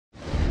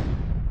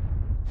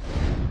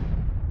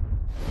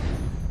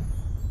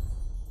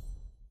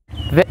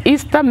The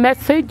Easter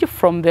message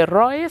from the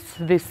R.O.Y.S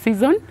this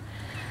season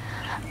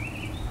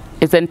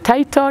is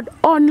entitled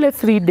Only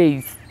 3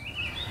 Days.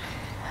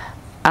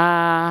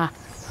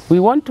 We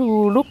want to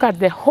look at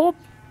the hope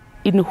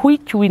in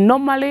which we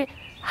normally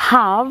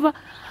have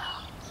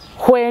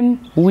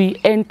when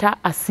we enter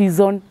a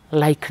season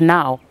like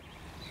now.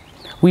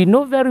 We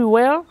know very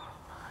well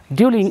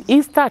during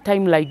Easter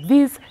time like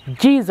this,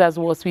 Jesus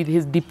was with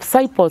his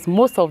disciples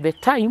most of the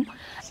time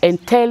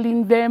and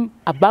telling them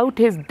about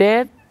his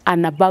death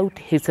and about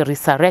his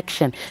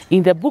resurrection.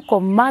 In the book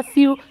of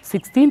Matthew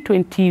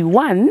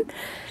 16:21,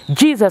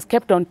 Jesus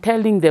kept on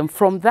telling them.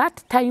 From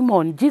that time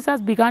on,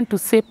 Jesus began to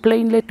say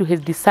plainly to his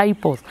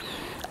disciples,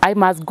 I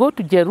must go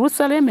to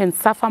Jerusalem and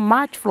suffer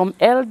much from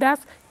elders,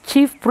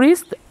 chief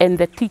priests, and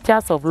the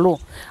teachers of law.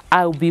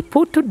 I will be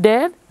put to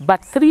death,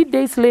 but 3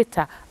 days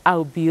later, I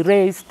will be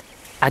raised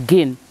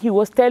again. He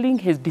was telling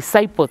his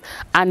disciples,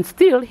 and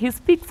still he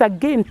speaks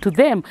again to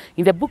them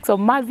in the book of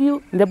Matthew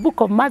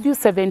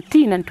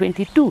 17 and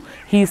 22.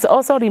 He is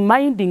also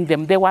reminding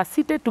them. They were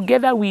seated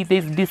together with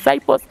his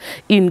disciples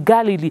in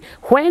Galilee.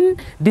 When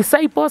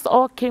disciples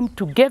all came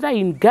together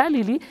in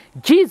Galilee,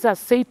 Jesus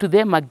said to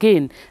them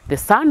again, the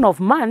Son of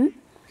Man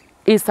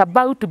is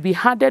about to be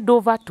handed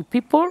over to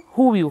people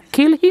who will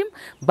kill him,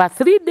 but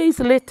 3 days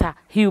later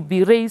he will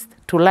be raised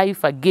to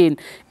life again.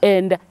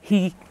 And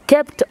he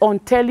kept on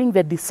telling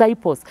the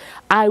disciples,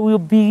 I will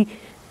be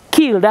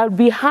killed, I'll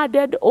be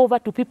handed over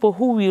to people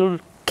who will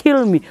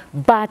kill me,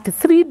 but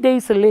 3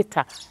 days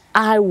later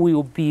I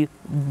will be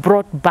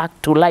brought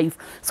back to life.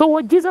 So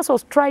what Jesus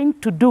was trying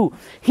to do,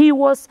 he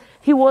was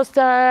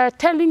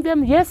telling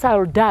them, yes,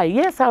 I'll die,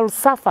 yes, I'll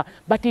suffer,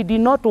 but he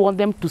did not want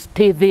them to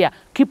stay there,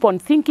 keep on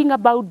thinking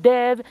about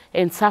death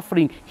and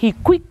suffering. He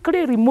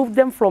quickly removed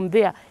them from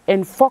there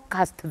and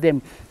focused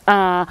them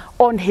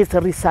on his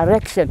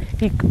resurrection.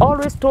 He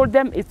always told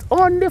them, it's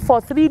only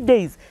for 3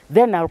 days,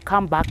 then I'll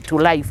come back to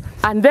life.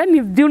 And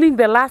then during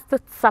the Last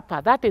Supper,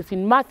 that is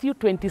in Matthew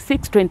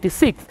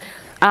 26:26,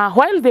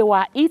 while they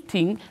were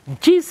eating,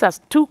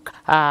 Jesus took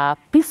a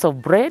piece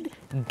of bread,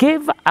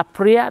 gave a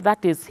prayer,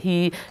 that is,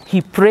 he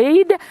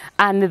prayed,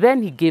 and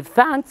then he gave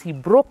thanks, he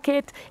broke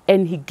it,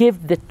 and he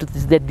gave it to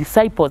the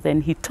disciples,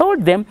 and he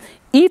told them,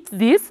 eat,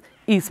 this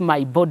is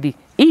my body,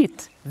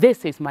 eat,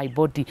 this is my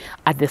body.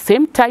 At the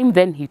same time,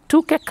 then he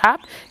took a cup,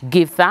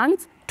 gave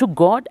thanks to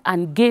God,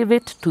 and gave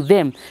it to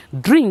them.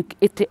 Drink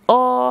it,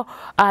 all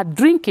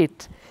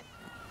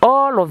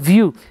of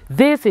you,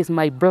 this is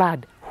my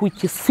blood,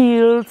 which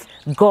seals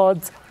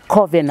God's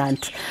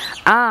covenant,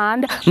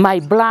 and my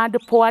blood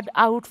poured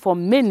out for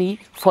many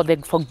for the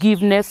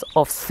forgiveness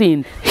of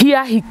sin.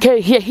 Here,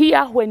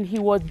 when he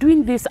was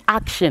doing this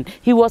action,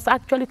 he was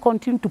actually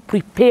continuing to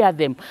prepare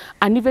them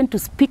and even to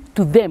speak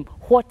to them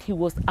what he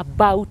was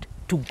about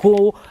to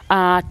go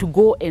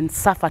and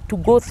suffer, to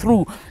go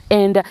through.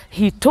 And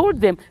he told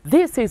them,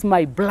 this is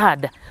my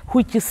blood,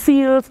 which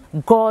seals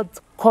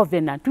God's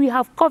covenant. We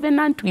have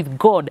covenant with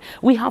God.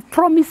 We have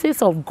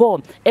promises of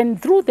God.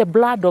 And through the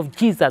blood of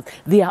Jesus,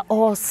 they are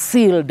all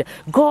sealed.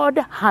 God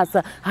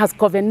has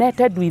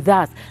covenanted with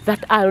us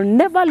that I'll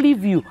never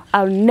leave you.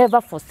 I'll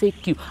never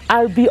forsake you.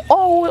 I'll be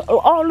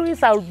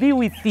always I'll be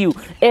with you.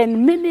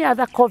 And many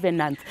other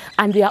covenants.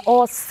 And they are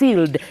all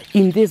sealed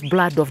in this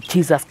blood of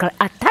Jesus Christ.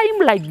 A time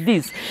like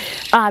this,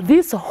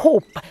 this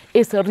hope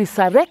is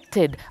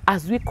resurrected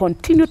as we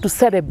continue to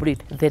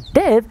celebrate the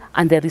death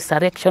and the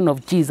resurrection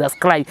of Jesus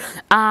Christ.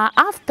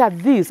 After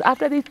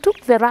they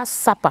took the Last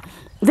Supper,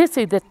 this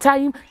is the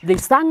time they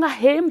sang a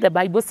hymn. The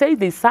Bible says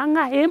they sang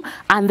a hymn,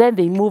 and then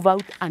they moved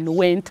out and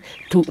went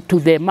to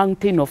the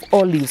mountain of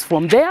Olives.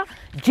 From there,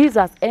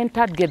 Jesus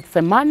entered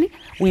Gethsemane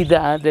with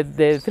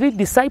the 3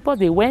 disciples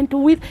they went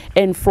with,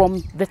 and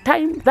from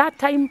that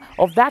time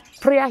of that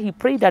prayer he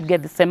prayed at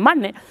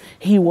Gethsemane,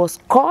 he was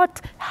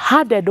caught,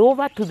 handed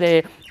over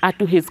to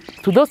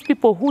those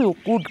people who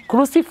would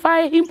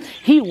crucify him.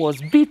 He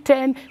was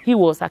beaten, he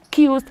was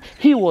accused,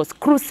 he was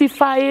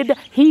crucified,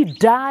 he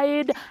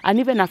died, and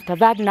even after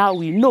that, now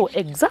we know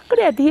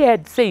exactly as he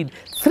had said.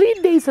 3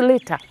 days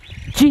later,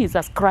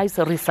 Jesus Christ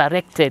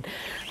resurrected.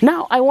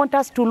 Now I want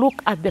us to look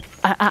at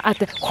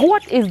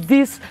what is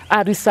this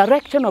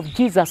resurrection of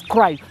Jesus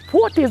Christ?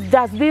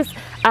 Does this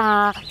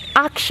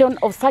action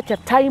of such a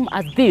time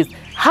as this?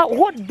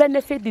 What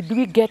benefit did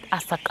we get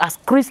as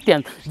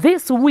Christians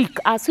this week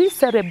as we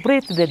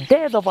celebrate the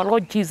death of our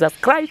Lord Jesus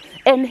Christ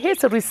and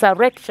his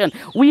resurrection?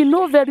 We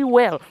know very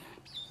well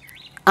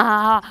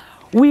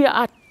we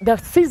are the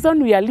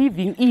season we are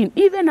living in,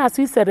 even as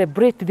we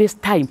celebrate this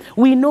time,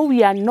 we know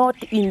we are not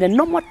in the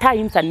normal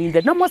times and in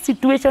the normal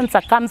situations,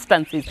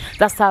 circumstances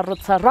that are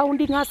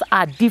surrounding us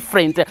are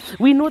different.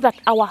 We know that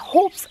our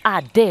hopes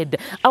are dead,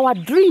 our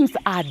dreams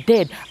are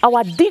dead,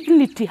 our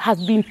dignity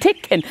has been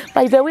taken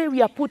by the way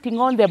we are putting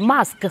on the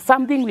mask,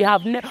 something we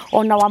have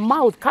on our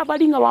mouth,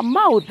 covering our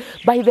mouth,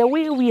 by the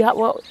way we have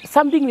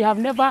something we have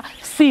never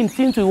seen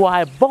since we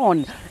were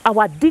born.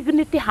 Our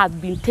dignity has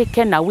been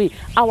taken away.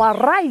 Our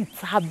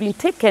rights have been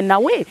taken taken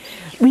away.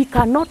 We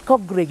cannot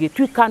congregate.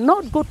 We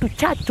cannot go to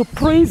church to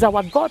praise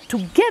our God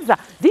together.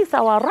 These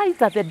are our rights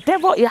that the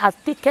devil has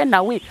taken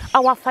away.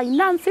 Our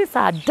finances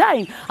are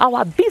dying.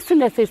 Our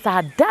businesses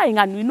are dying,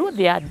 and we know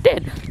they are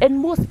dead. And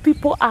most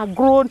people have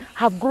grown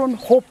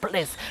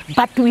hopeless.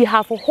 But we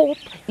have hope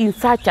in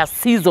such a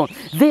season.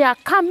 They are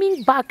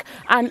coming back,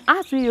 and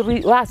as we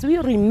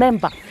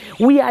remember,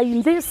 we are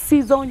in this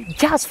season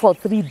just for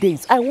 3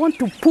 days. I want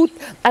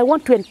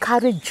to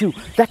encourage you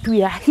that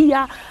we are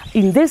here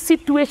in this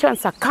situation,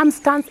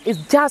 circumstance is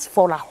just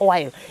for a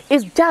while.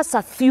 It's just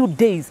a few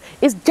days.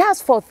 It's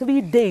just for 3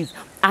 days.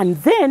 And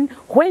then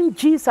when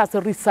Jesus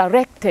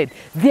resurrected,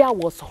 there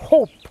was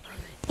hope.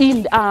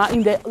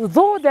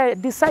 Though the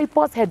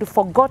disciples had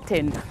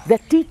forgotten the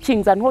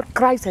teachings and what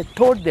Christ had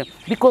told them,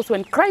 because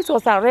when Christ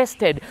was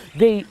arrested,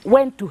 they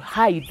went to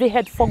hide. They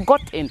had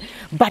forgotten.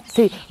 But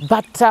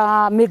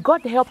may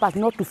God help us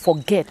not to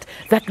forget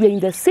that we are in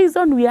the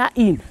season we are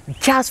in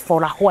just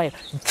for a while,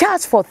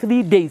 just for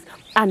 3 days.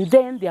 And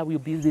then there will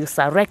be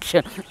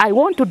resurrection. I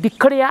want to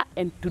declare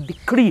and to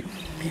decree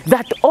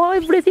that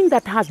everything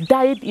that has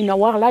died in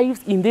our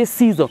lives in this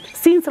season,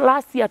 since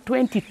last year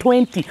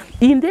 2020,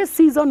 in this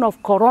season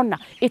of Corona,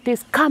 it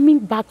is coming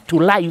back to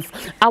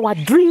life. Our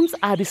dreams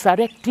are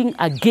resurrecting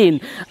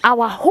again.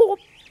 Our hope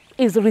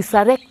is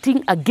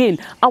resurrecting again.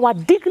 Our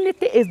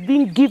dignity is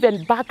being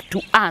given back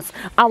to us.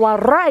 Our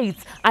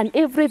rights and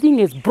everything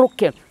is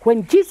broken.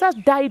 When Jesus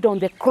died on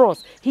the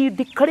cross, he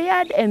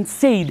declared and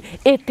said,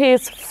 it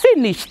is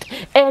finished.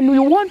 And we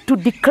want to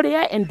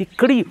declare and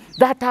decree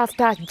that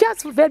after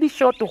just a very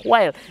short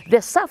while,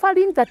 the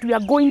suffering that we are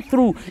going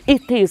through,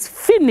 it is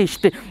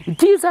finished.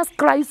 Jesus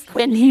Christ,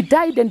 when he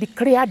died and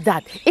declared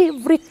that,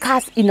 every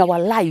curse in our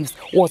lives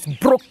was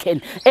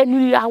broken. And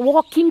we are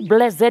walking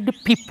blessed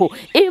people.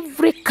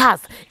 Every curse,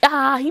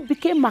 he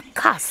became a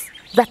curse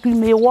that we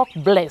may walk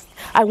blessed.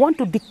 I want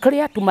to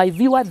declare to my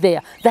viewer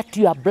there that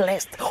you are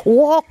blessed.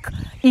 Walk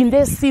in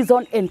this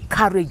season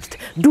encouraged.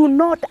 Do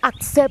not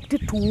accept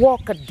to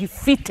walk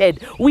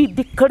defeated. We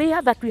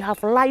declare that we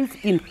have life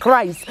in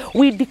Christ.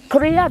 We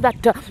declare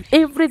that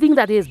everything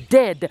that is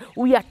dead,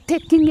 we are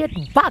taking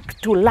it back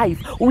to life.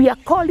 We are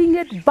calling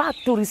it back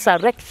to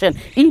resurrection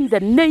in the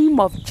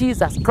name of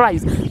Jesus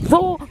Christ.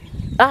 Though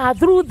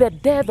through the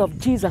death of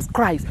Jesus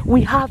Christ,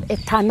 we have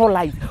eternal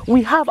life.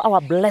 We have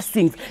our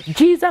blessings.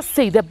 Jesus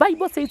said, the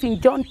Bible says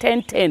in John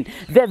 10:10,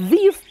 the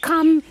thief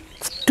comes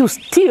to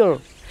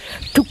steal,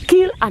 to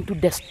kill, and to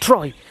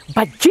destroy.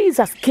 But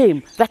Jesus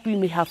came that we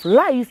may have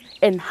life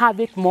and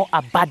have it more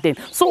abundant.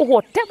 So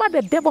whatever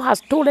the devil has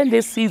stolen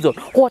this season,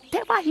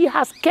 whatever he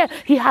has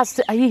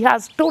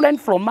stolen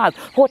from us,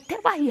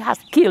 whatever he has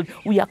killed,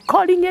 we are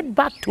calling it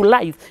back to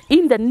life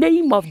in the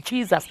name of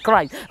Jesus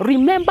Christ.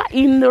 Remember,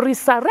 in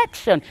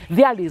resurrection,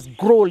 there is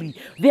glory.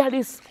 There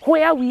is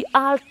where we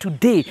are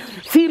today,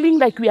 feeling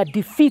like we are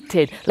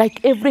defeated,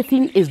 like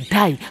everything is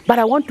dying. But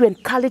I want to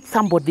encourage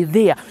somebody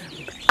there.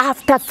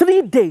 After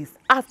 3 days,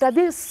 after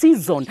this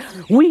season,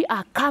 we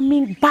are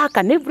coming back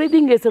and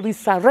everything is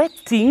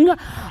resurrecting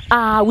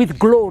with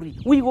glory.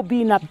 We will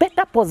be in a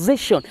better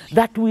position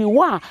that we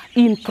were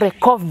in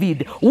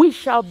pre-COVID. We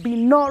shall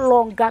no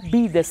longer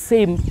be the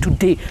same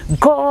today.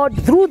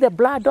 God, through the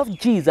blood of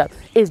Jesus,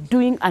 is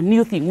doing a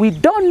new thing. We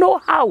don't know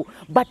how,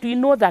 but we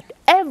know that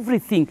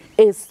everything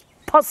is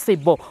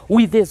possible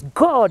with this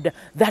God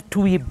that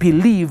we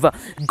believe.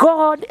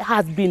 God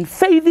has been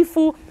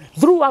faithful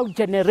throughout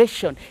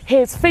generation.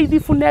 His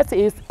faithfulness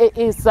is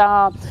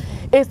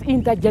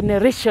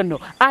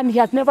intergenerational, and he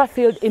has never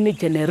failed any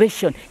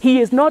generation. He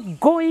is not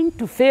going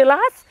to fail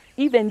us.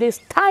 Even this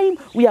time,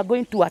 we are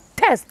going to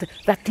attest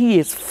that he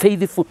is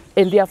faithful,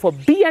 and therefore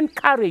be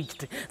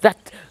encouraged that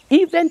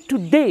even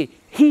today,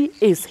 he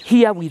is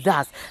here with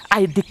us.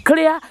 I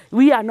declare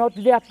we are not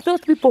there.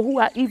 Those people who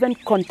are even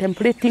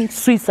contemplating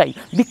suicide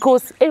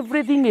because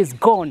everything is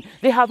gone.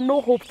 They have no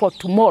hope for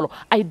tomorrow.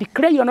 I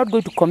declare you are not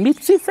going to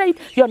commit suicide.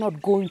 You are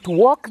not going to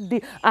walk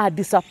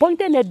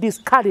disappointed and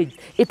discouraged.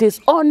 It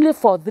is only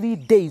for 3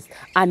 days.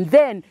 And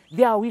then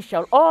there we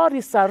shall all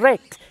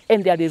resurrect.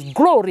 And there is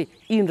glory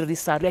in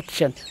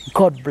resurrection.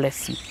 God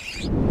bless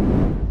you.